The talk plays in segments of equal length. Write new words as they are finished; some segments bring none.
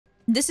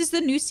This is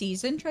the new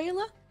season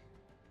trailer?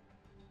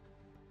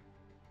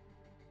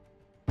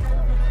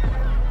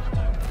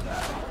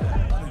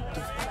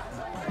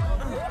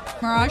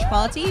 Mirage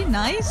Party,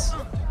 nice.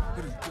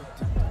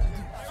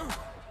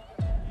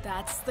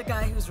 That's the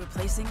guy who's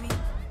replacing me?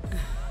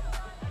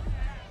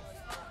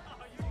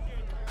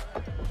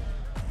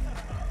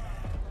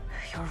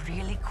 You're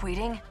really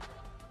quitting?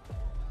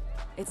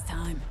 It's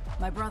time.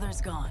 My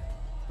brother's gone.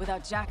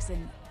 Without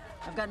Jackson,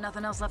 I've got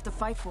nothing else left to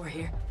fight for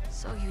here.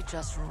 So you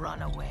just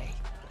run away.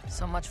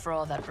 So much for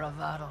all that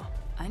bravado.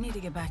 I need to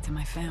get back to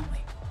my family.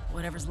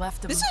 Whatever's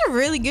left of This them. is a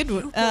really good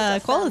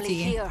quality.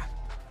 Here.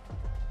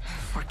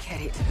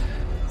 Forget it.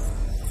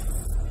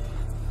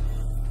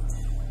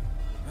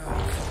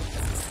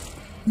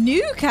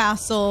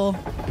 Newcastle.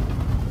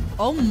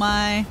 Oh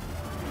my.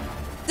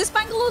 Is this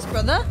Bangalore's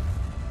brother?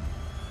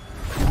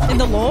 In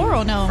the lore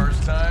or no?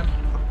 First time?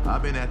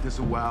 I've been at this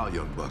a while,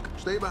 young buck.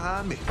 Stay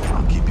behind me.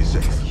 I'll keep you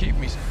safe. Keep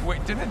me safe.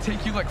 Wait, didn't it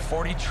take you like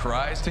 40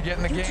 tries to get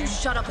in the game? You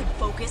shut up and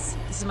focus.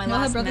 This is my No,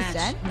 her last brother's match.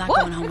 dead? I'm not What?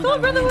 going home I without thought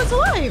a brother win. was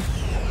alive.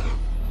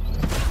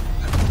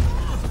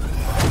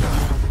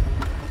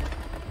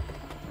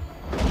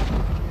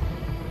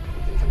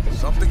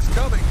 Something's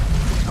coming.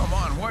 Come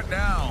on, what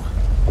now?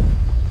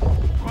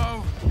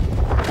 Whoa.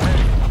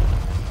 Hey.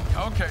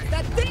 Okay.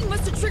 That thing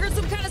must have triggered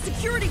some kind of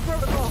security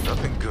protocol.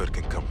 Nothing good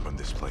can come from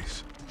this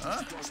place.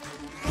 Huh?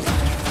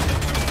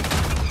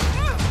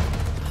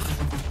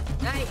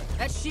 Hey,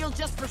 that shield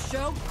just for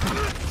show?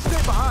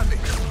 Stay behind me.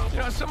 You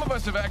know, some of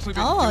us have actually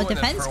been Oh, doing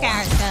defense this for a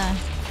while. character.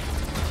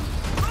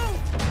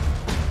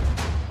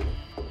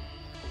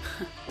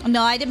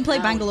 No, I didn't play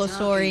Now Bangalore we're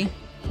Story.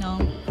 No.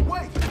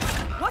 Wait.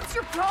 What's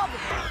your problem?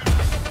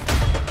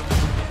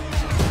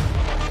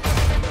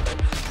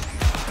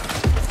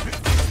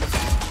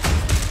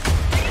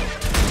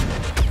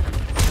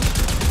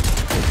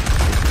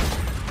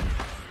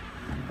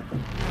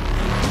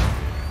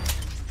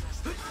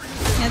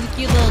 Has a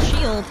cute little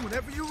shield.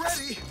 Whenever you're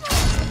ready.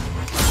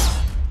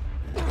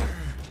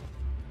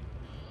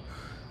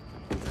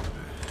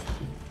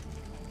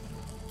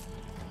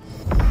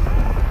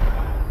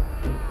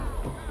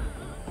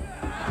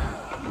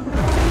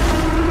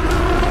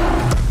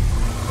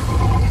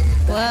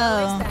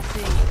 Whoa. That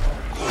thing.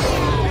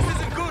 This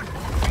isn't good.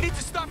 We need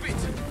to stop it.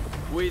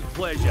 With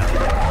pleasure.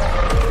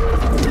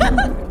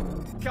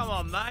 Come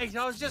on, mate.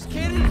 I was just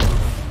kidding.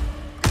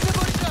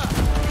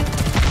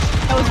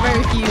 I was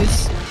very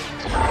confused.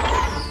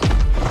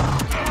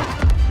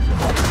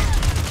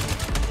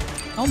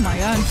 Oh my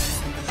god.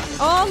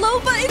 Oh,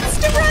 Loba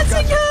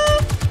insta-pressing him!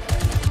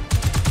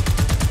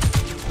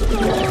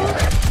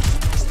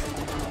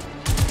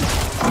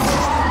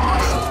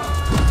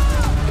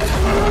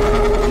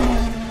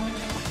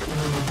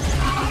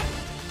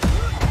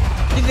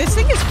 Dude, this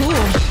thing is cool.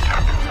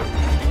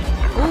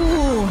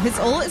 Ooh, his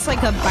ult is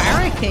like a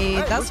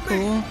barricade. That's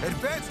cool.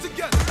 Advance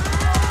together.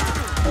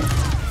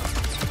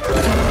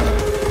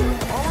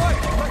 All right,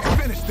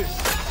 let's finish this.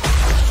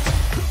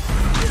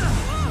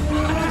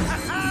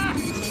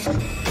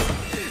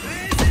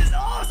 This is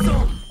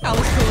awesome. That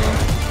was cool.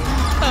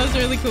 That was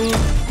really cool.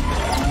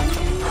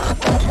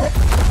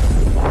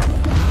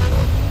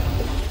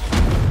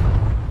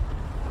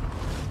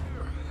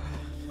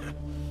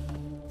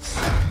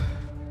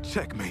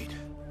 Checkmate.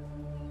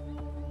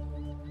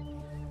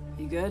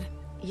 You good?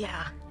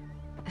 Yeah.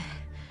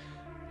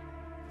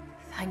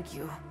 Thank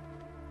you.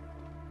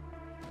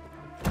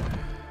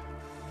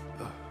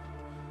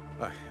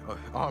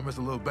 Arm is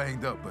a little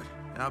banged up, but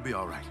I'll be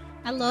all right.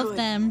 I love Good.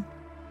 them.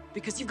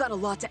 Because you've got a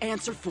lot to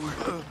answer for.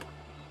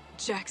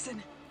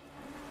 Jackson?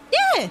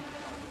 Yeah!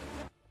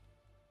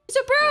 He's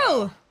a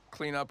bro!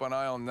 Clean up on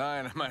aisle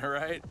 9, am I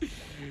right?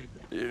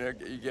 You know,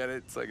 you get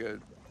it? It's like a...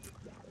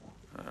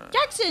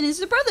 Jackson is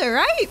the brother,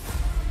 right?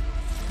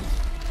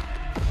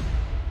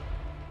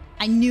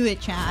 I knew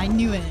it, chat. I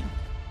knew it.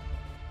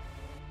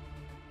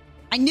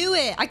 I knew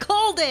it. I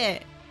called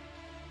it.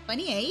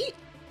 28?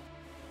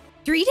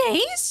 3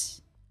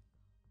 days?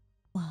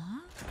 What?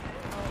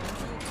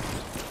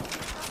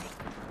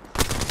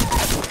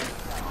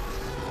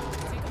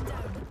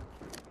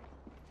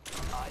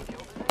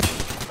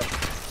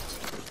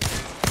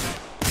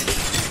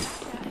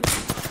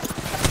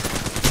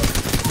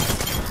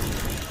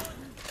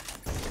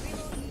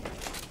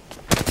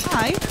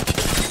 Hi.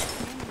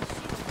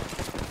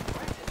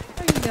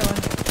 Where are you going?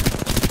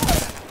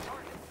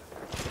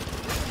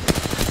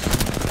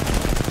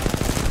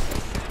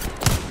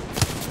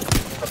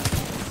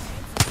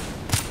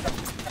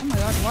 Oh my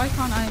god, why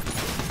can't I?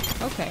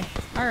 Okay.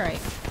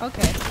 Alright.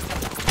 Okay.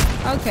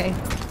 Okay.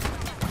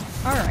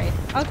 Alright.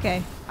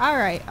 Okay.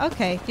 Alright.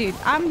 Okay. Dude,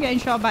 I'm getting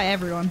shot by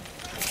everyone.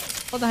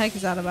 What the heck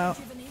is that about?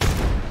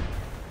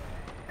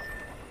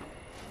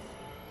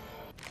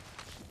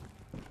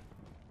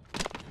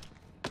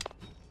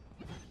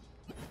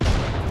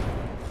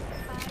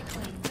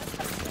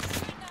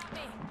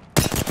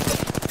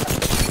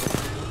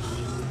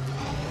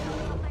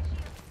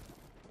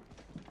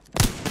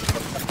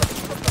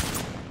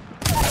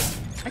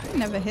 I can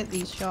never hit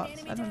these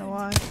shots. I don't know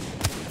why.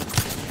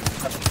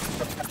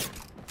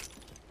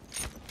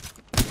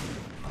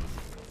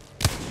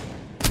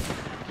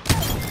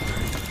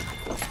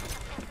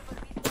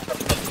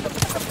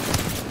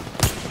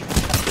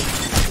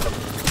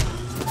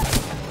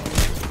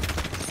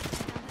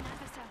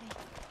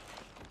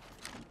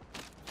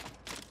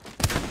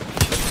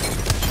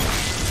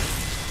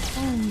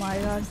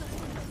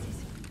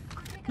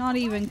 Not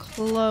even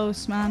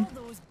close, man.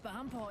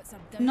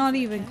 Not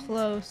even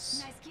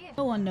close.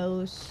 No one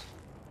knows.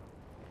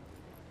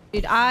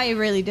 Dude, I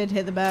really did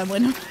hit the bare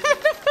window.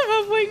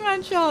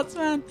 Wingman shots,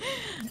 man.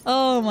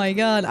 Oh my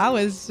god, I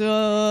was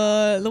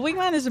the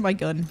wingman isn't my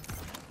gun.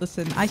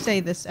 Listen, I say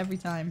this every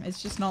time.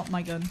 It's just not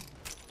my gun.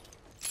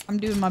 I'm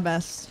doing my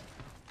best.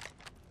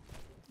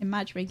 In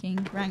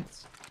matchmaking,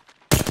 ranked.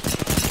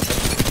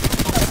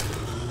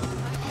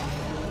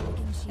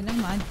 Okay,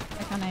 never mind.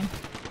 I can't aim.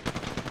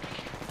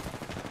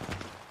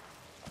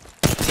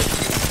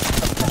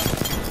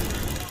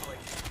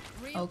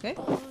 Okay.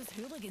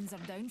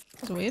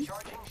 That's weird.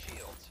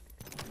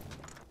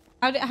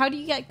 How do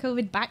you get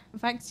COVID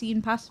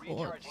vaccine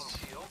passports?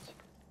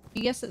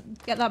 You guess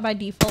get that by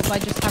default by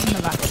just having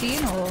the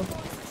vaccine, or?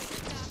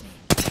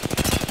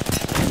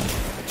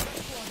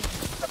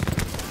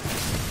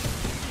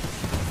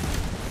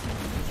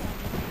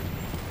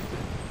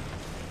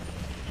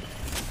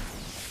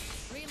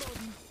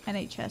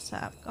 NHS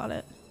app, got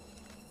it.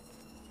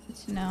 Good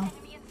to know.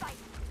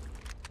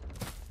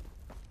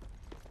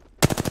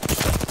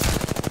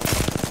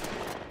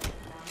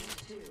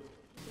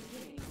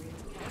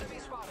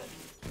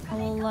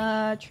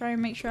 I'll try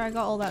and make sure I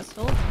got all that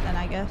sorted then,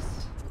 I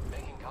guess.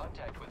 Making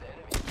contact with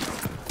enemy.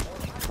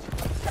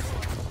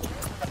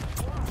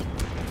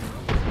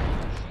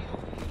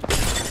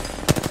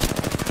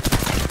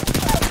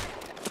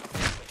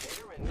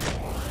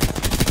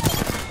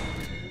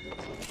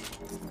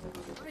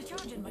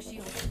 Recharging my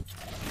shield.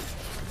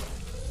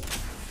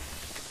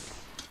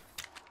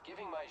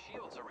 Giving my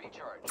shields a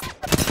recharge.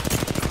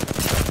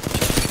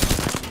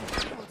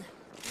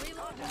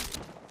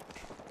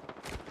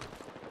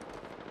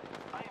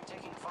 I am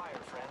taking fire,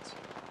 friends.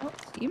 Oh,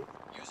 team.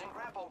 Using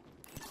grapple.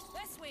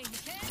 This way, you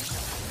can.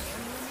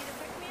 Anyone need to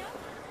pick me up?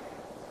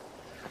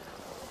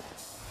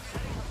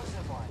 Setting up a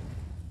zipline.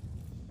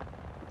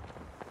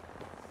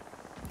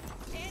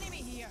 Enemy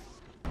here.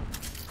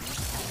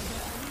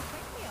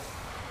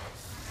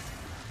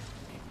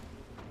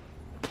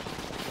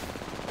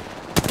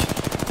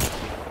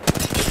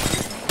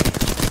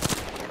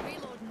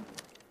 Reloading.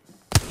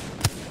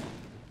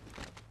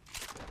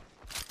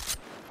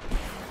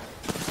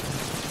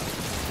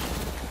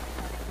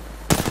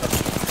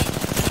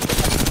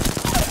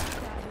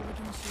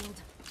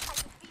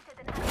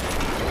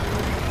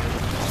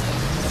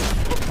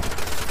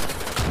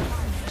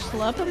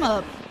 Slap him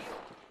up.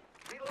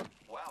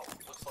 Wow,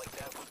 looks like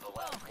that was the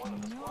last one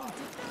of the squad.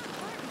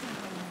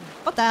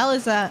 What the hell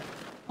is that?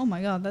 Oh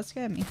my god, that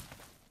scared me.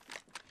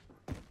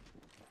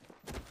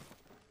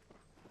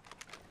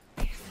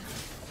 A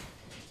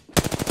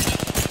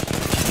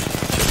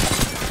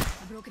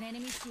broken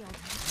enemy shield.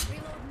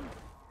 Reloading.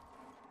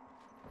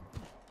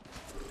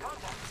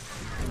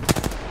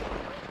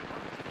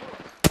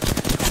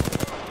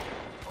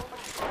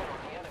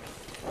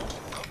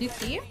 You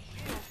see?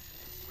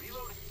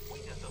 Reloading. We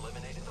just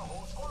eliminated the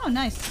whole squad. Oh,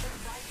 nice.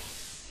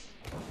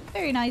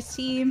 Very nice,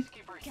 team.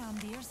 Calm,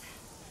 dears.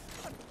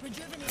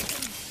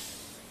 Rejuvenating.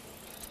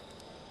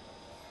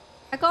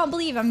 I can't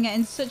believe I'm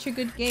getting such a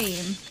good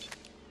game.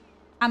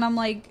 And I'm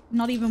like,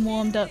 not even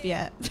warmed up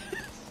yet.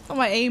 So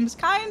my aim's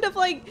kind of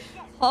like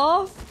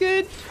half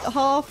good,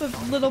 half a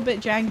little bit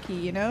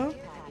janky, you know?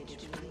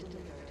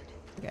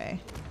 Okay.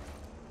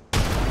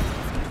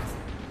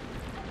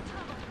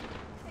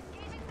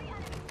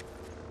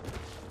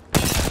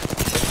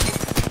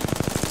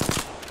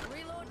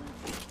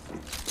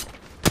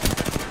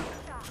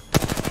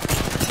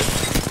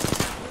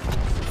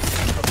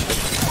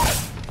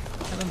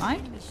 Never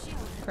mind.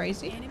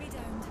 Crazy. Enemy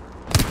downed.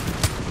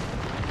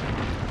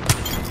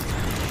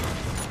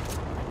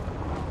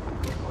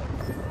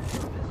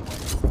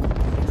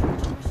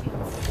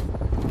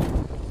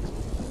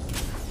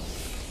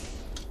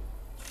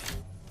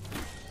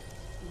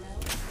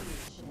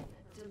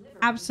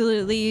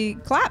 Absolutely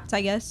clapped,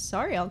 I guess.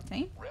 Sorry,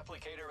 Octane.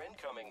 Replicator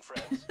incoming,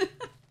 friends.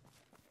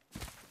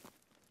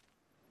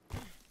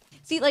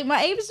 See, like,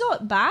 my aim's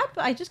not bad,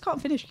 but I just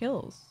can't finish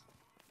kills.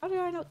 How did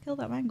I not kill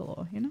that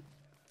Mangalore, you know?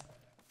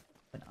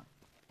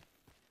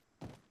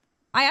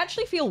 I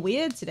actually feel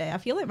weird today. I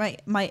feel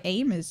like my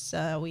aim is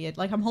weird.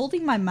 Like, I'm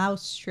holding my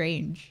mouse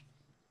strange.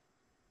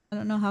 I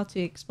don't know how to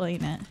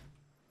explain it.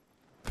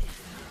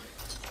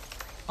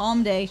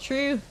 Arm day.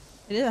 True.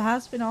 It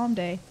has been arm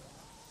day.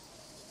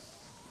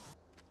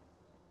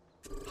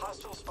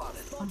 Hostile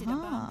spotted. Spotted a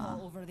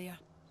bamboo over there.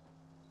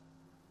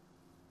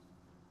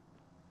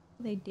 What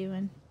are they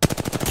doing?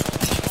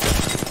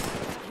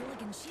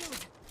 Hooligan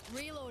shield.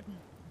 Reloading.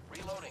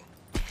 Reloading.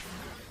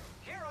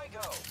 Here I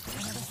go.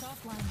 Another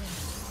soft landing.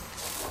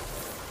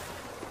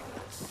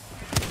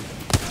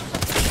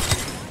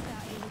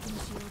 That hooligan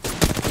shield.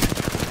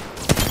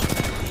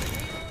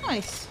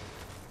 Nice.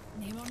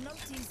 Name on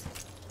numpties.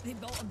 They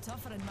built them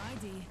tougher in my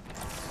day.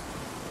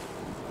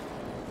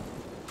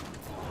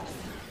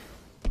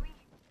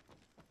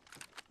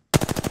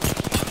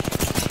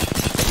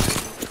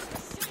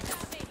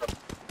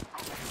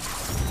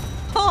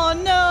 Oh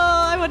no,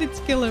 I wanted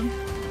to kill him.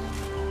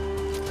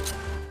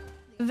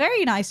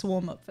 Very nice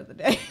warm-up for the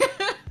day.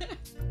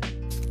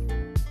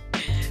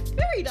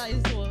 Very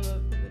nice one.